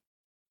last.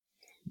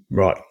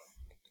 Right.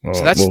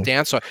 So that's the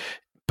downside.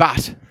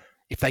 But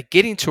if they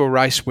get into a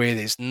race where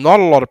there's not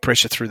a lot of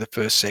pressure through the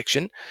first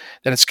section,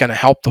 then it's going to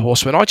help the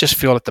horse. But I just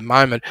feel at the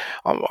moment,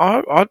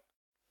 I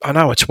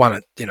know it's one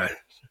of,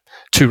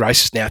 2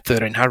 races now,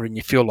 1,300, and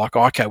you feel like,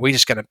 okay, we're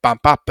just going to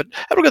bump up. But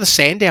have a look at the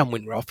Sandown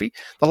win, Ralphie.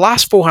 The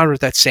last 400 of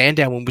that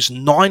Sandown win was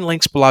 9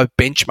 lengths below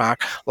benchmark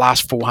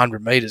last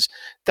 400 metres.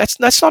 That's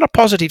not a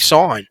positive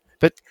sign,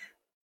 but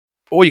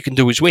all you can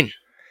do is win.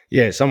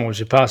 Yeah, sometimes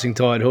you're passing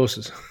tired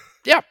horses.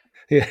 Yep.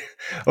 Yeah.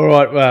 All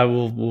right.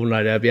 We'll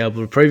no doubt be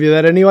able to preview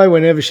that anyway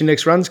whenever she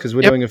next runs because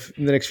we're doing it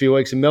in the next few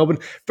weeks in Melbourne.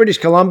 British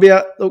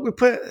Columbia. Look,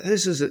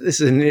 this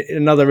is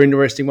another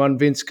interesting one,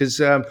 Vince, because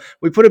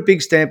we put a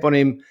big stamp on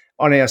him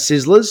on our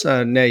sizzlers.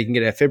 Now you can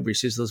get our February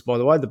sizzlers, by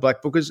the way, the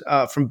Black Bookers,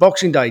 from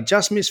Boxing Day.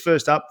 Just missed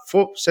first up,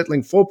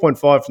 settling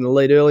 4.5 from the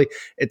lead early.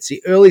 It's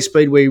the early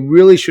speed where he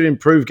really should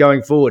improve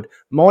going forward.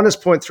 Minus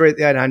 0.3 at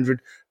the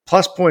 800,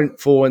 plus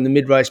 0.4 in the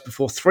mid-race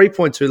before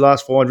 3.2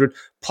 last 400,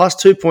 plus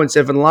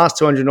 2.7 last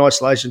 200 in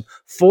isolation,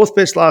 fourth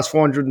best last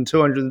 400 and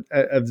 200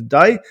 of the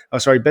day.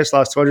 Best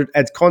last 200.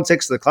 Adds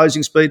context to the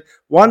closing speed.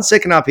 1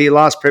 second up here,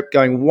 last prep,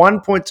 going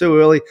 1.2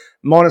 early,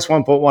 minus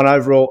 1.1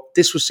 overall.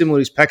 This was similar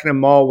to his Pakenham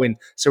Mile win.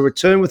 So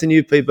return with a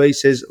new PB,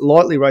 says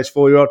lightly raced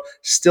 4-year-old,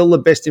 still the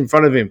best in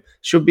front of him.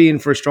 Should be in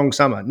for a strong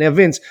summer. Now,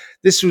 Vince,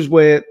 this was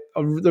where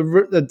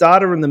the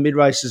data in the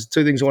mid-race is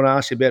 2 things I want to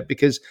ask you about,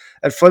 because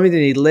at Flemington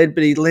he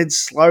led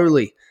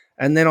slowly.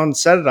 And then on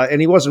Saturday, and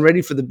he wasn't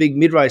ready for the big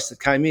mid-race that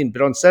came in,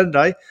 but on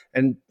Saturday,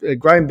 and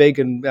Graham Begg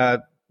and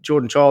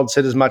Jordan Child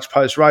said as much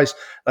post-race,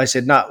 they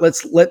said, no,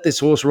 let's let this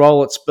horse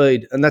roll at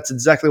speed. And that's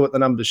exactly what the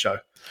numbers show.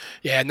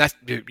 Yeah, and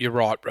you're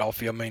right,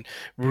 Ralphie. I mean,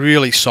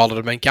 really solid.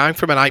 I mean, going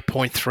from an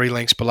 8.3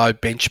 lengths below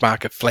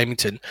benchmark at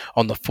Flemington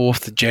on the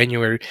 4th of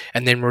January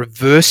and then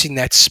reversing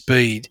that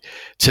speed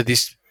to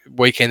this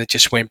weekend that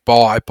just went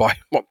by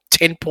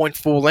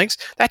 10.4 lengths,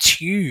 that's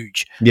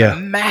huge. Yeah.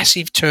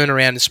 Massive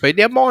turnaround in speed.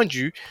 Now, mind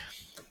you,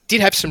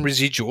 did have some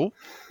residual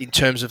in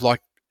terms of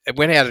it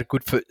went out at a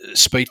good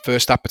speed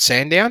first up at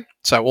Sandown,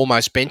 so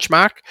almost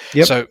benchmark.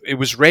 Yep. So it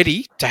was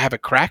ready to have a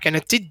crack, and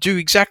it did do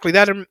exactly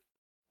that. And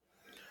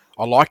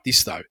I like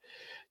this, though.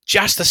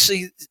 Just to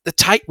see the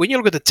tape, when you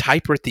look at the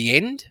taper at the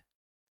end,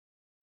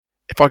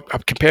 if I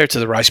compare it to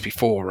the race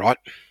before, right?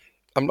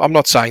 I'm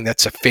not saying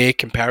that's a fair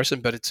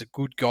comparison, but it's a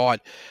good guide.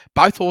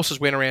 Both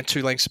horses went around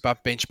 2 lengths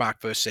above benchmark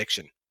first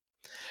section.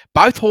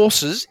 Both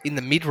horses in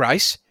the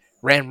mid-race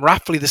ran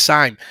roughly the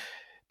same.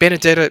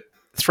 Benedetta,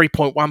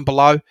 3.1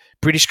 below.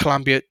 British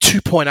Columbia,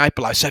 2.8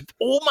 below. So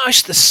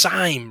almost the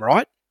same,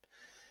 right?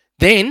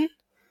 Then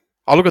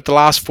I look at the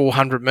last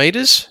 400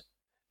 metres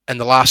and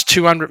the last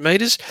 200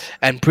 metres,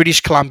 and British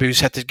Columbia,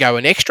 who's had to go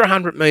an extra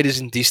 100 metres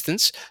in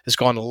distance, has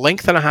gone a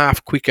length and a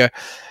half quicker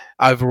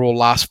overall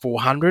last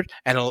 400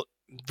 and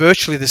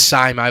virtually the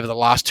same over the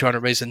last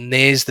 200 metres, and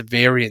there's the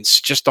variance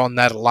just on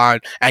that alone,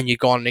 and you've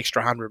gone an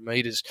extra 100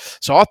 metres.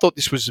 So I thought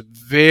this was a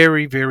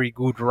very, very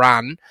good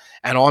run,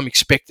 and I'm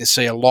expecting to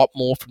see a lot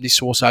more from this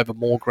horse over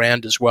more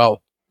ground as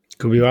well.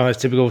 Could be one of those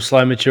typical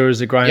slow maturers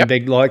that Graham Yep.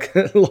 Begg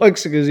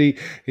likes because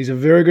he's a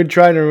very good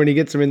trainer. When he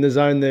gets them in the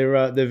zone,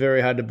 they're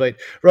very hard to beat.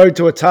 Road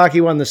to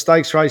Otaki won the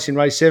stakes race in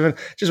race 7.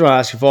 Just want to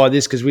ask you via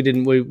this because we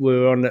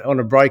were on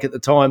a break at the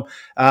time.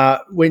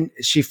 When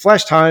she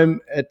flashed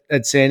home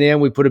at Sandown,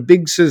 we put a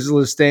big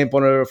sizzler stamp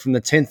on her from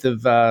the 10th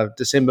of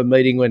December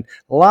meeting when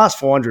last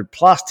 400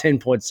 plus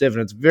 10.7.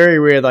 It's very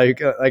rare they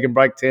can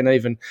break 10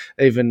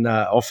 even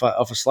off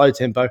a slow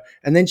tempo.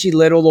 And then she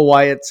led all the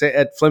way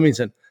at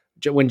Flemington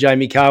when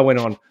Jamie Carr went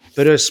on.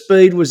 But her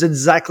speed was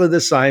exactly the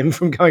same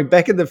from going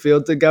back in the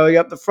field to going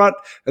up the front.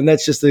 And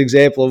that's just an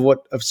example of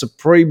what a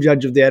supreme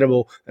judge of the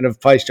animal and of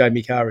pace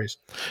Jamie Carr is.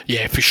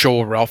 Yeah, for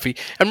sure, Ralphie.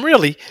 And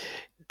really,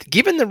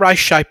 given the race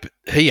shape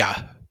here,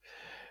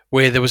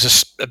 where there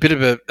was a bit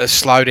of a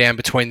slowdown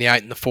between the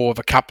 8 and the 4 of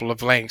a couple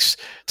of lengths,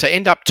 to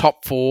end up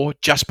top 4,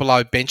 just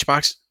below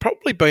benchmarks,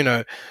 probably been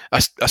a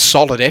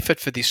solid effort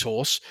for this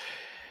horse.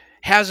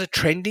 How's it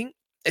trending?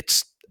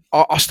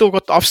 I've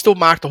still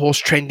marked the horse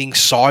trending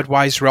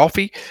sideways,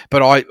 Ralphie,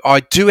 but I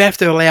do have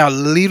to allow a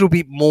little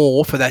bit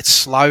more for that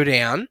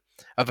slowdown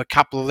of a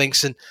couple of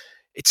lengths, and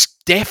it's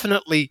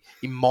definitely,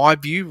 in my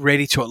view,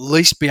 ready to at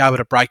least be able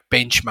to break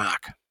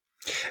benchmark.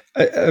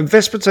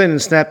 Vespertine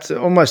and Snapped,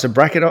 almost a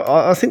bracket.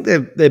 I think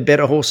they're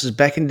better horses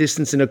back in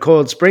distance in a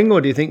coiled spring, or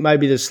do you think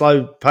maybe the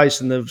slow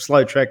pace and the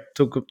slow track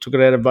took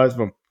it out of both of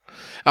them?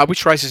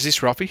 Which race is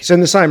this, Ralphie? So in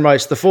the same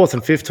race, the 4th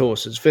and 5th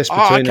horses,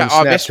 Vespertine and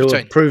Snap, who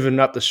have proven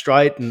up the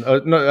straight and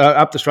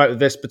up the straight with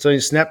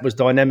Vespertine. Snap was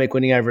dynamic,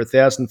 winning over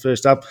 1,000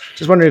 first up.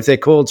 Just wondering if they're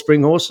called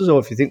spring horses or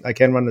if you think they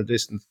can run the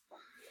distance.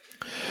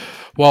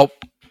 Well,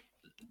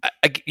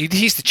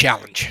 here's the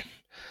challenge.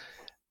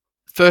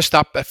 First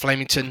up at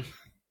Flemington,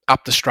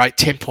 up the straight,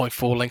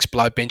 10.4 lengths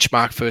below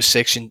benchmark first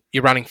section.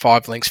 You're running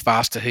 5 lengths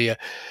faster here,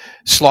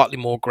 slightly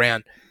more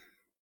ground.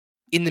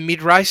 In the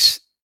mid-race,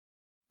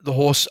 the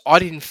horse, I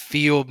didn't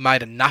feel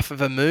made enough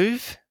of a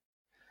move.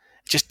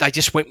 They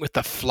just went with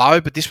the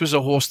flow, but this was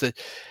a horse that,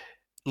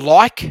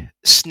 like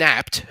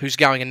Snapped, who's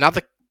going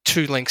another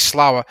 2 lengths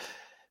slower,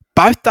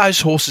 both those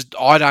horses,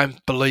 I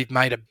don't believe,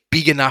 made a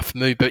big enough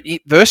move. But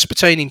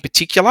Vespertine in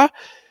particular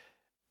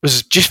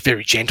was just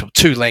very gentle,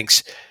 2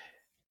 lengths.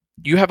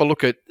 You have a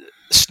look at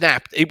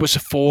Snapped, it was a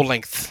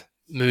 4-length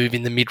move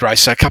in the mid-race,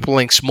 so a couple of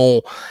lengths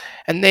more.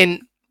 And then,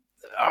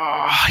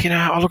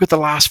 I look at the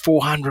last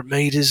 400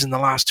 metres and the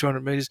last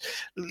 200 metres,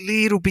 a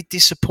little bit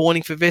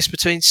disappointing for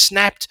Vespertine.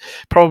 Snapped,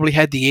 probably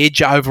had the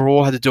edge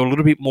overall, had to do a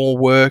little bit more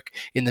work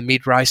in the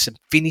mid-race and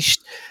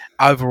finished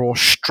overall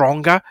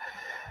stronger.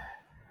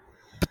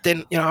 But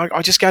then,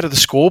 I just go to the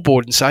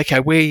scoreboard and say, okay,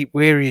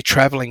 where are you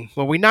travelling?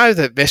 Well, we know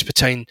that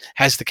Vespertine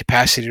has the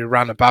capacity to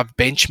run above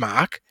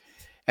benchmark,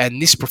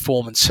 and this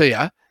performance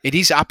here, it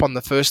is up on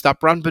the first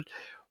up run, but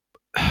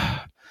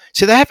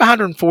so they have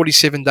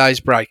 147 days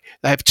break.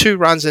 They have 2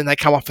 runs and they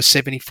come off a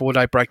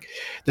 74-day break.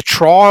 The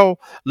trial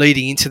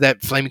leading into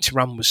that Flemington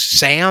run was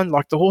sound.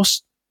 Like the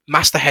horse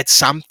must have had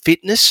some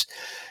fitness.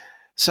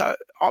 So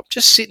I'm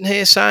just sitting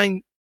here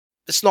saying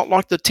it's not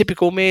like the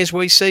typical mares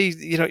we see.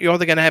 You're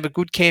either going to have a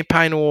good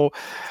campaign or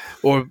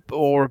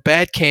a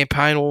bad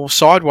campaign or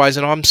sideways.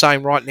 And I'm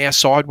saying right now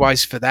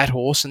sideways for that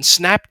horse. And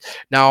Snapped,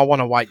 no, I want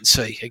to wait and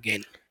see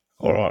again.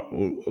 All right,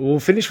 we'll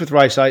finish with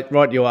race 8.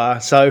 Right you are.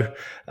 So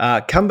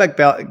comeback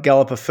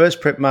galloper, first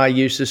prep Mar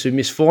Eustace, who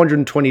missed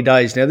 420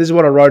 days. Now, this is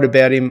what I wrote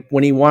about him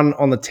when he won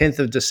on the 10th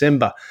of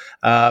December.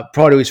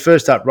 Prior to his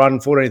first up run,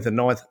 14th and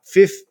 9th.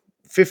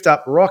 Fifth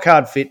up, rock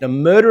hard fit, in a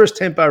murderous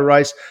tempo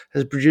race,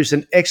 has produced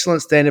an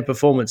excellent standard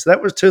performance.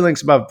 That was 2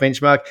 lengths above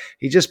benchmark.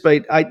 He just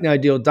beat 8 No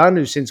Deal Done,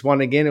 who since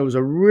won again. It was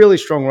a really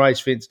strong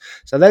race, Vince.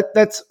 So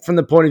that's from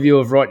the point of view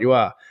of right you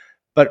are.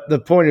 But the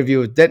point of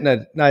view of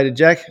Detonator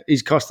Jack,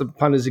 he's cost the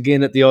punters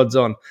again at the odds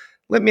on.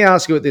 Let me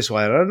ask you it this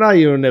way. I know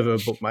you're never a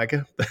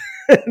bookmaker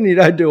and you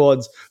don't do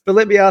odds, but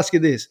let me ask you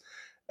this.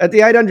 At the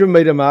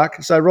 800-metre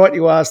mark, so right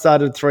you are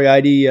started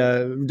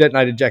 380,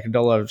 Detonator Jack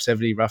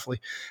 $1.70 roughly.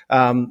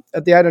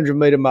 At the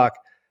 800-metre mark,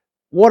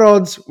 what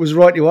odds was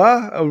right you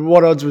are, or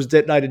what odds was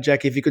Detonator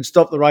Jack if you could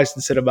stop the race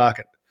and set a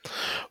market?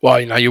 Well,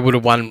 you would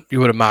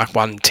have marked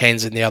one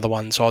 10s and the other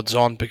one's odds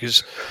on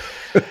because...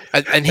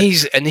 And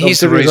here's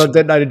the reason.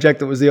 Detonator Jack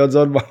that was the odds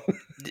on one.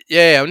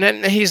 Yeah,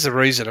 and here's the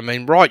reason. I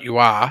mean, right you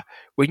are.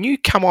 When you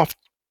come off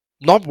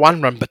not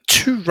 1 run, but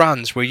 2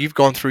 runs where you've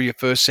gone through your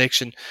first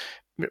section,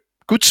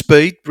 good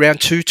speed, round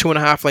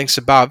 2.5 lengths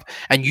above,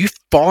 and you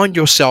find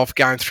yourself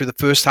going through the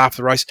first half of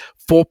the race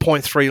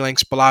 4.3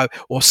 lengths below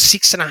or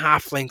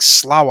 6.5 lengths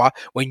slower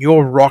when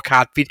you're rock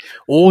hard fit,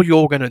 all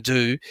you're going to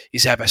do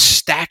is have a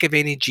stack of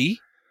energy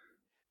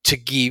to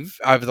give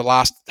over the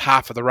last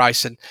half of the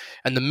race. And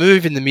the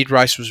move in the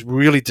mid-race was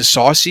really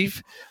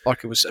decisive.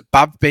 Like it was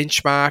above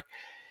benchmark.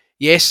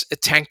 Yes, it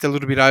tanked a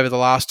little bit over the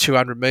last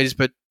 200 metres,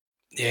 but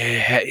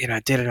yeah,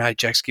 Detonator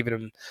Jack's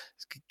given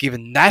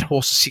that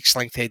horse a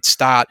 6-length head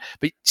start.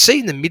 But see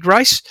in the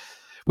mid-race,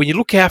 when you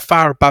look how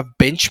far above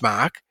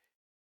benchmark,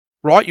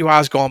 Right You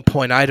Are's gone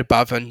 0.8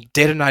 above and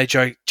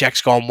Detonator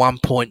Jack's gone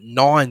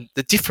 1.9.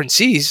 The difference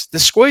is the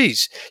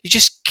squeeze. You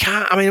just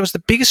can't, it was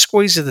the biggest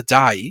squeeze of the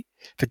day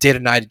for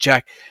Detonator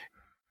Jack.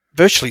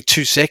 virtually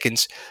 2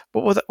 seconds.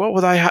 What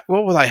were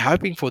they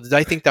hoping for? Did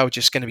they think they were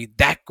just going to be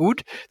that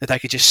good that they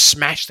could just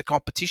smash the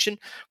competition?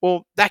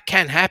 Well, that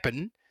can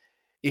happen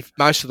if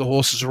most of the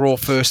horses are all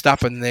first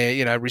up and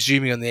they're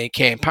resuming on their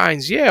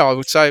campaigns. Yeah, I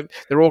would say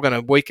they're all going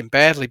to weaken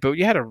badly. But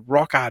you had a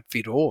rock hard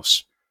fit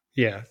horse.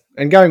 Yeah,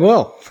 and going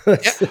well.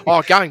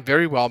 Going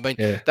very well. I mean,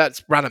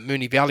 that run at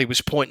Moonee Valley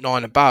was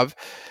 0.9 above.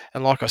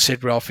 And like I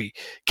said, Ralphie,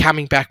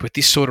 coming back with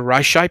this sort of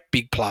race shape,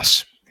 big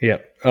plus. Yeah.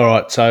 All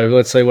right. So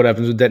let's see what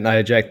happens with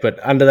Detonator Jack. But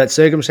under that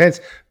circumstance,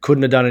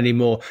 couldn't have done any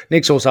more.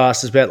 Nick's also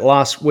asked us about the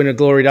last Winter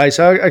Glory Day.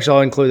 So actually,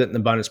 I'll include that in the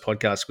bonus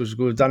podcast because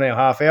we've done our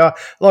half hour.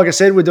 Like I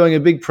said, we're doing a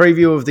big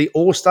preview of the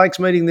All Stakes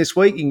meeting this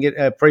week. You can get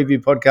a preview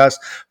podcast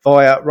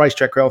via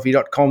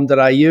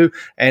racetrackralphie.com.au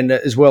and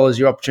as well as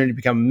your opportunity to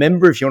become a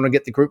member if you want to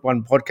get the Group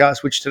 1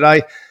 podcast, which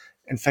today –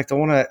 in fact,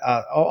 I'm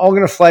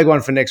going to flag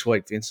one for next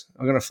week, Vince.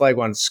 I'm going to flag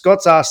one.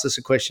 Scott's asked us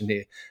a question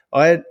here.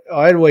 I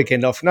had a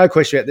weekend off. No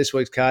question about this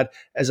week's card.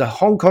 As a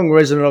Hong Kong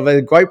resident, I've had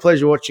a great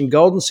pleasure watching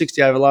Golden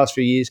 60 over the last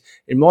few years.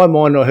 In my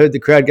mind, I heard the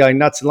crowd going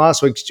nuts in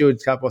last week's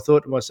Stewards Cup. I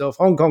thought to myself,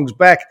 Hong Kong's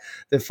back.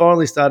 They've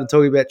finally started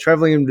talking about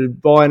travelling in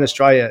Dubai and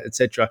Australia,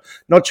 etc.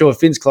 Not sure if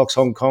Vince clocks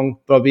Hong Kong,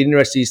 but I'd be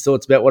interested in his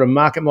thoughts about what a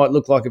market might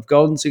look like if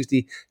Golden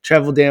 60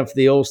 travelled down for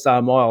the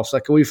All-Star Mile. So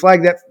can we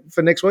flag that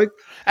for next week?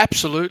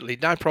 Absolutely.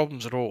 No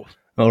problems at all.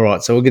 All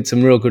right, so we'll get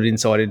some real good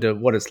insight into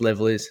what its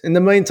level is. In the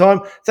meantime,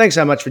 thanks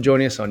so much for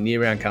joining us on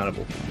Year Round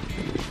Carnival.